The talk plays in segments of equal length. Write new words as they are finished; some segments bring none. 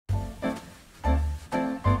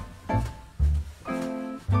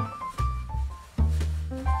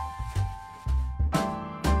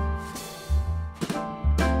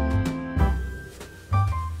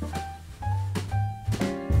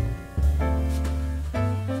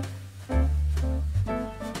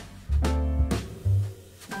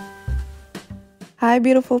Hi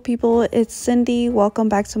beautiful people, it's Cindy. Welcome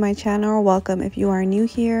back to my channel. Welcome if you are new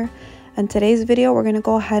here. In today's video, we're going to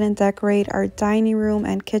go ahead and decorate our dining room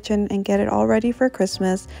and kitchen and get it all ready for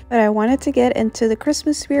Christmas. But I wanted to get into the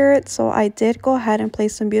Christmas spirit, so I did go ahead and play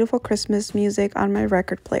some beautiful Christmas music on my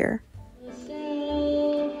record player.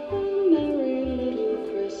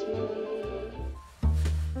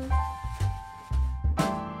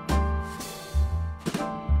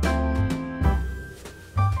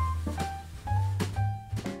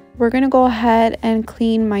 We're going to go ahead and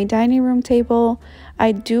clean my dining room table.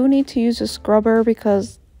 I do need to use a scrubber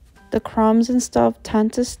because the crumbs and stuff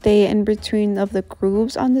tend to stay in between of the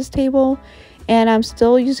grooves on this table. And I'm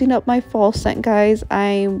still using up my fall scent, guys.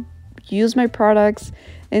 I use my products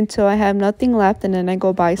until I have nothing left and then I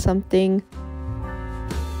go buy something.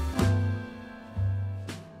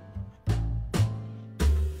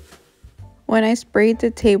 When I sprayed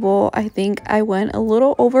the table, I think I went a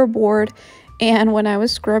little overboard. And when I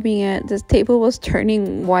was scrubbing it, this table was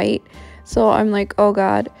turning white. So I'm like, oh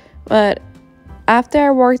god. But after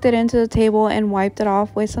I worked it into the table and wiped it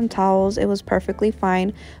off with some towels, it was perfectly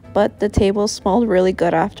fine. But the table smelled really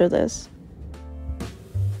good after this.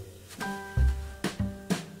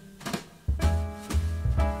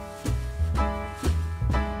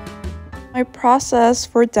 My process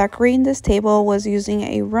for decorating this table was using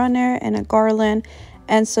a runner and a garland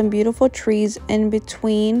and some beautiful trees in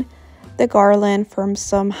between the garland from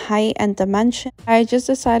some height and dimension. I just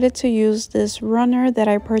decided to use this runner that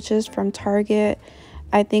I purchased from Target.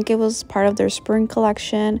 I think it was part of their spring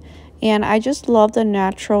collection, and I just love the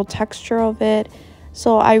natural texture of it.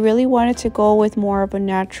 So I really wanted to go with more of a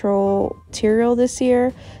natural material this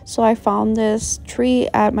year. So I found this tree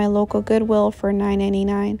at my local Goodwill for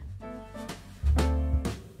 $9.99.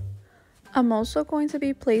 I'm also going to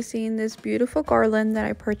be placing this beautiful garland that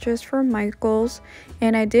I purchased from Michaels,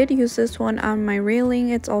 and I did use this one on my railing.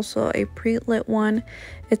 It's also a pre-lit one.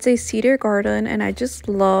 It's a cedar garden, and I just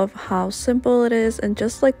love how simple it is and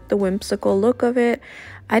just like the whimsical look of it.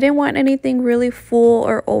 I didn't want anything really full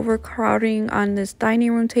or overcrowding on this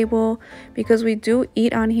dining room table because we do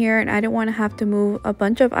eat on here, and I didn't want to have to move a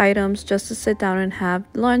bunch of items just to sit down and have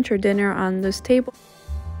lunch or dinner on this table.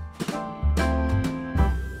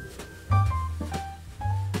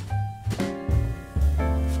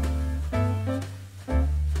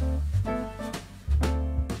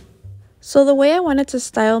 So the way I wanted to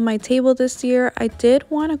style my table this year, I did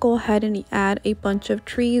want to go ahead and add a bunch of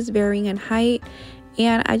trees varying in height,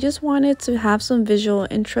 and I just wanted to have some visual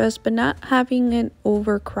interest but not having it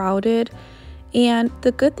overcrowded. And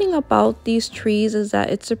the good thing about these trees is that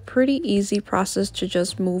it's a pretty easy process to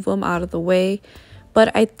just move them out of the way.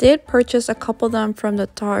 But I did purchase a couple of them from the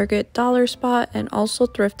Target dollar spot and also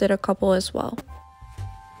thrifted a couple as well.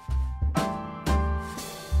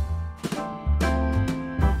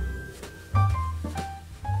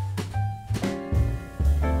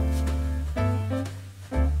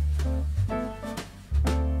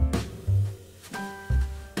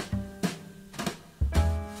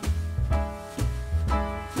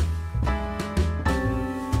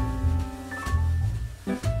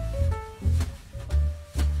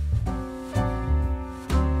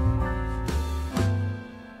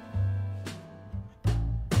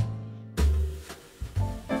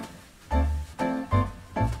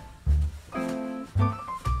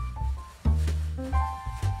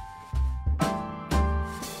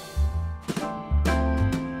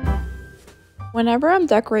 Whenever I'm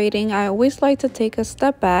decorating, I always like to take a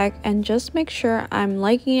step back and just make sure I'm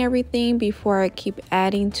liking everything before I keep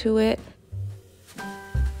adding to it.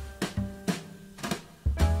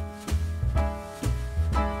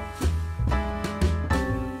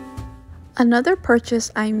 Another purchase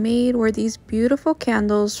I made were these beautiful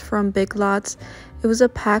candles from Big Lots. It was a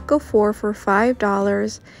pack of 4 for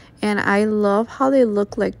 $5, and I love how they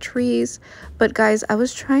look like trees. But guys, I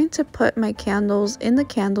was trying to put my candles in the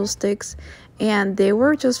candlesticks and they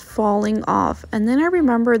were just falling off. And then I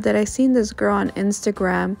remembered that I seen this girl on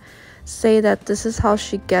Instagram say that this is how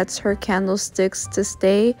she gets her candlesticks to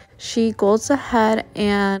stay. She goes ahead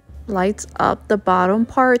and lights up the bottom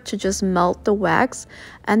part to just melt the wax,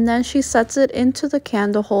 and then she sets it into the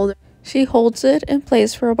candle holder. She holds it in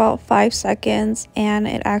place for about 5 seconds, and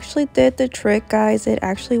it actually did the trick, guys. It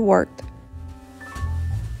actually worked.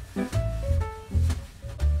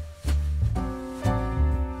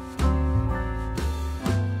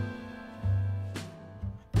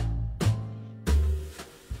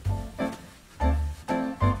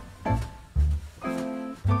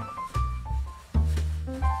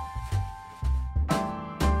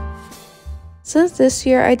 Since this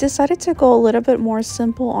year, I decided to go a little bit more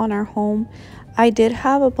simple on our home. I did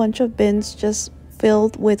have a bunch of bins just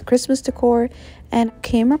filled with Christmas decor, and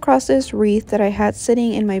came across this wreath that I had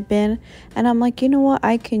sitting in my bin, and I'm like, you know what,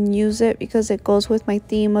 I can use it because it goes with my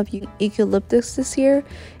theme of eucalyptus this year.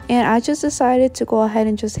 And I just decided to go ahead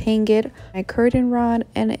and just hang it on my curtain rod,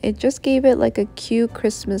 and it just gave it like a cute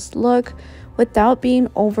Christmas look without being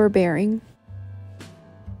overbearing.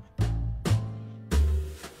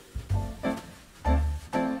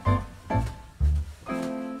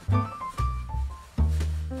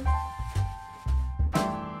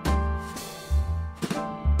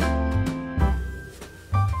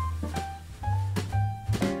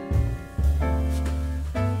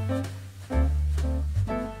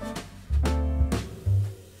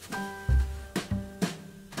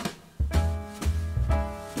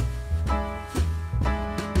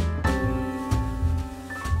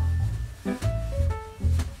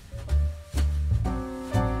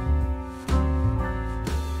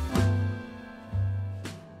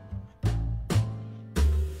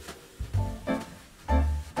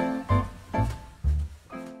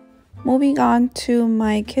 Moving on to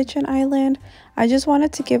my kitchen island, I just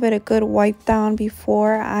wanted to give it a good wipe down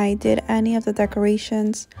before I did any of the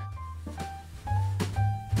decorations.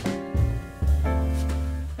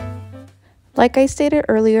 Like I stated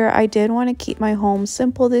earlier, I did want to keep my home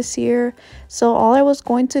simple this year, so all I was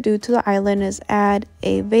going to do to the island is add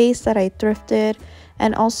a vase that I thrifted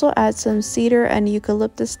and also add some cedar and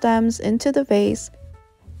eucalyptus stems into the vase.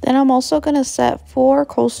 Then I'm also going to set 4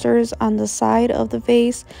 coasters on the side of the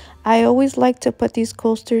vase. I always like to put these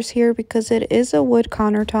coasters here because it is a wood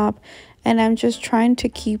countertop, and I'm just trying to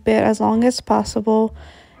keep it as long as possible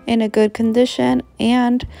in a good condition.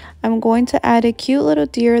 And I'm going to add a cute little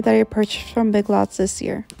deer that I purchased from Big Lots this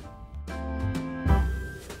year.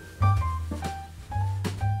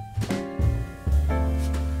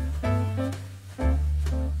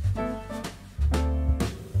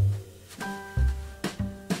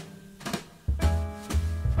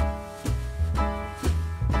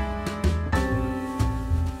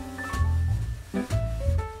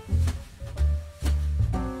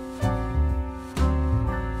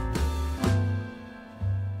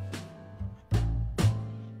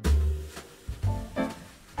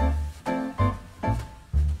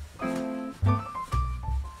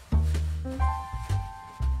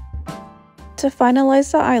 To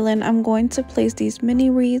finalize the island, I'm going to place these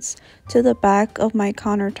mini wreaths to the back of my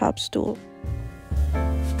countertop stool.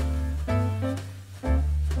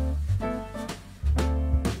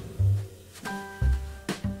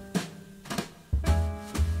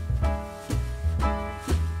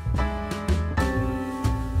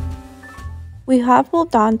 We have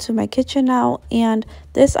moved on to my kitchen now, and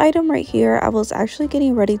this item right here, I was actually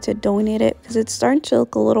getting ready to donate it because it's starting to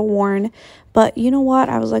look a little worn. But you know what,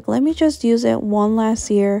 I was like, let me just use it one last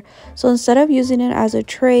year. So instead of using it as a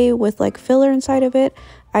tray with like filler inside of it,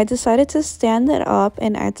 I decided to stand it up,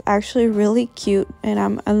 and it's actually really cute, and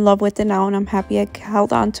I'm in love with it now, and I'm happy I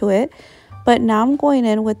held on to it. But now I'm going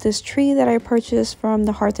in with this tree that I purchased from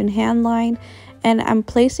the Hearth and Hand line, and I'm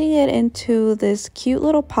placing it into this cute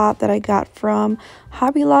little pot that I got from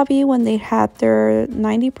Hobby Lobby when they had their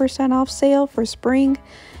 90% off sale for spring.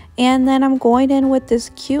 And then I'm going in with this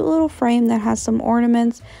cute little frame that has some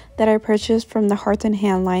ornaments that I purchased from the Hearth and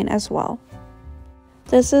Hand line as well.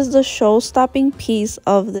 This is the show-stopping piece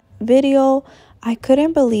of the video. I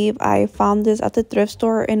couldn't believe I found this at the thrift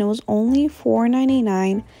store, and it was only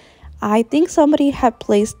 $4.99. I think somebody had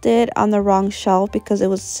placed it on the wrong shelf because it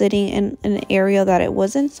was sitting in an area that it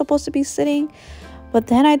wasn't supposed to be sitting. But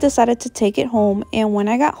then I decided to take it home, and when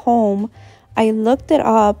I got home, I looked it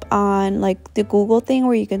up on like the Google thing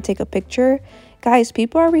where you can take a picture. Guys,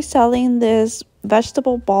 people are reselling this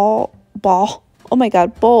vegetable bowl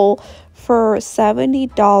for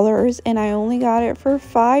 $70, and I only got it for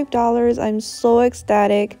 $5. I'm so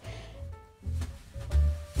ecstatic.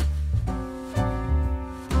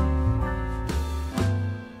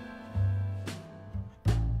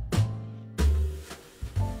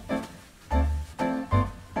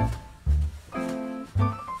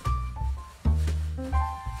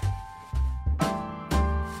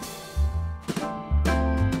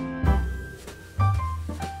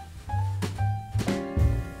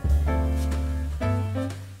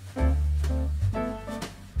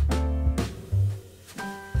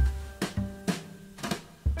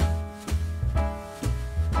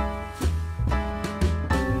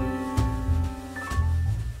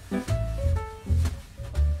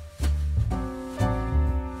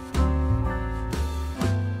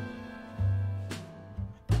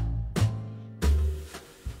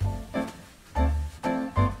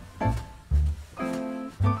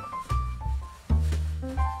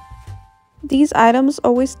 These items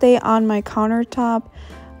always stay on my countertop.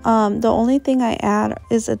 The only thing I add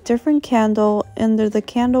is a different candle under the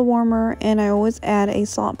candle warmer, and I always add a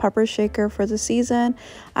salt and pepper shaker for the season.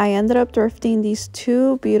 I ended up thrifting these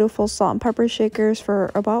two beautiful salt and pepper shakers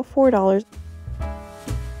for about $4.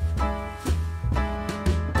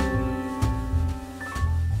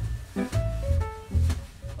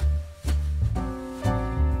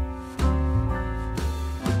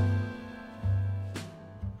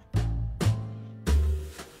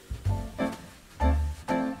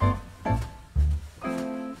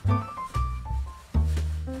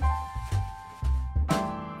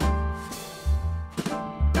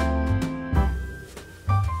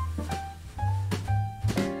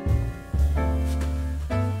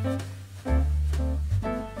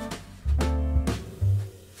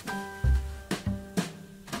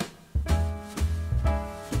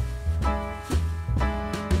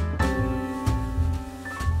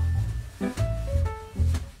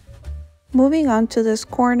 Moving on to this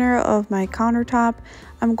corner of my countertop,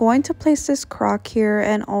 I'm going to place this crock here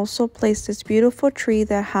and also place this beautiful tree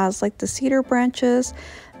that has like the cedar branches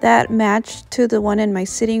that match to the one in my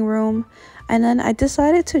sitting room. And then I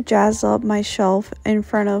decided to jazz up my shelf in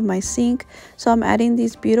front of my sink. So I'm adding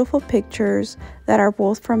these beautiful pictures that are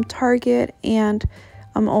both from Target, and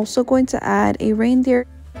I'm also going to add a reindeer.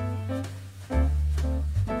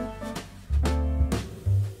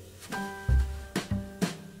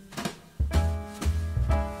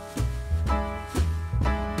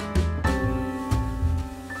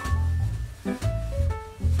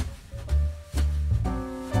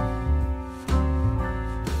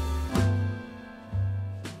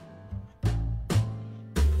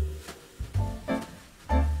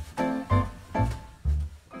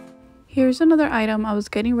 Here's another item I was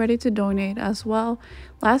getting ready to donate as well.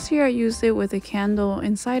 Last year I used it with a candle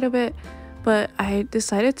inside of it, but I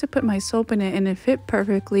decided to put my soap in it and it fit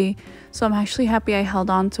perfectly. So I'm actually happy I held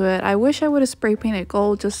on to it. I wish I would have spray painted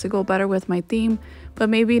gold just to go better with my theme, but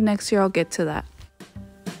maybe next year I'll get to that.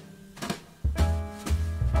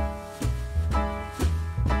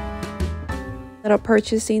 Ended up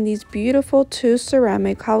purchasing these beautiful two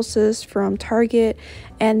ceramic houses from Target,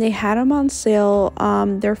 and they had them on sale.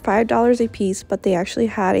 They're $5 a piece, but they actually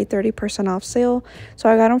had a 30% off sale, so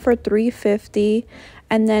I got them for $3.50.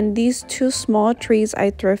 And then these two small trees I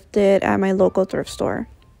thrifted at my local thrift store.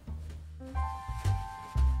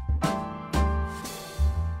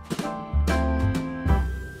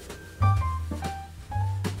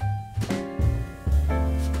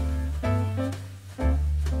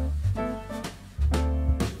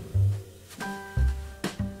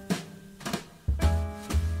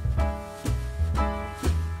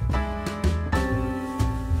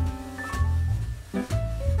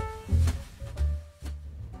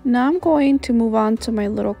 Now I'm going to move on to my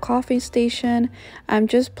little coffee station. I'm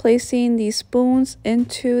just placing these spoons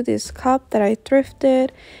into this cup that I thrifted.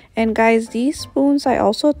 And guys, these spoons I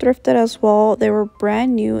also thrifted as well. They were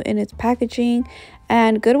brand new in its packaging,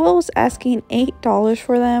 and Goodwill was asking $8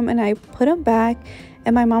 for them, and I put them back.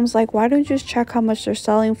 And my mom's like, why don't you just check how much they're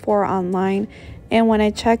selling for online? And when I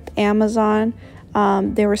checked Amazon,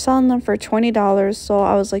 they were selling them for $20. So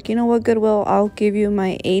I was like, you know what, Goodwill, I'll give you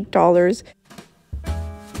my $8.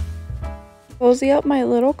 Cozy up my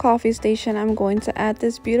little coffee station, I'm going to add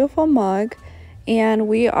this beautiful mug, and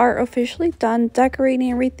we are officially done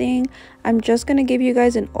decorating everything. I'm just going to give you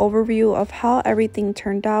guys an overview of how everything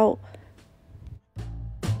turned out.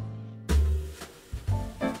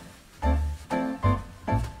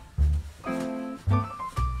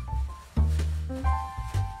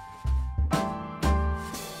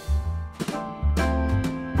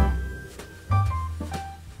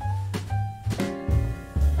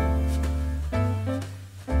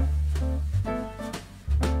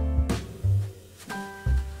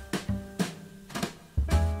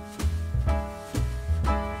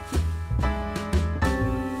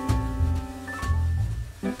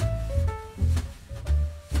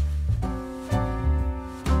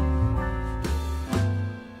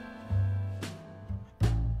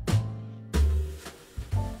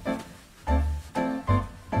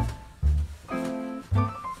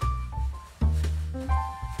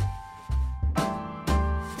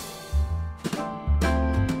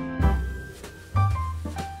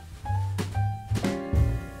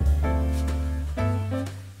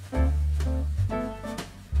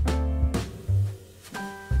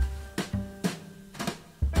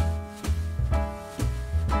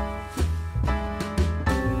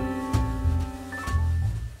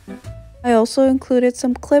 I also included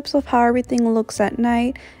some clips of how everything looks at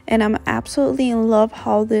night, and I'm absolutely in love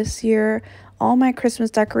how this year all my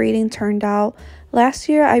Christmas decorating turned out. Last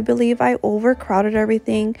year, I believe I overcrowded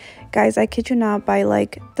everything. Guys, I kid you not, by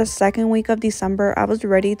like the second week of December, I was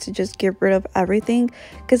ready to just get rid of everything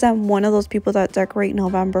because I'm one of those people that decorate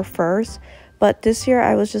November 1st. But this year,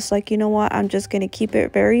 I was just like, you know what? I'm just going to keep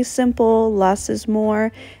it very simple. Less is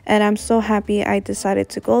more. And I'm so happy I decided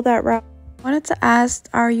to go that route. I wanted to ask,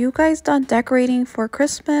 are you guys done decorating for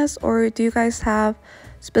Christmas, or do you guys have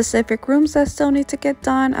specific rooms that still need to get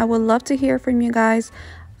done? I would love to hear from you guys.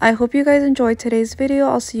 I hope you guys enjoyed today's video.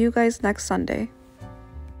 I'll see you guys next Sunday.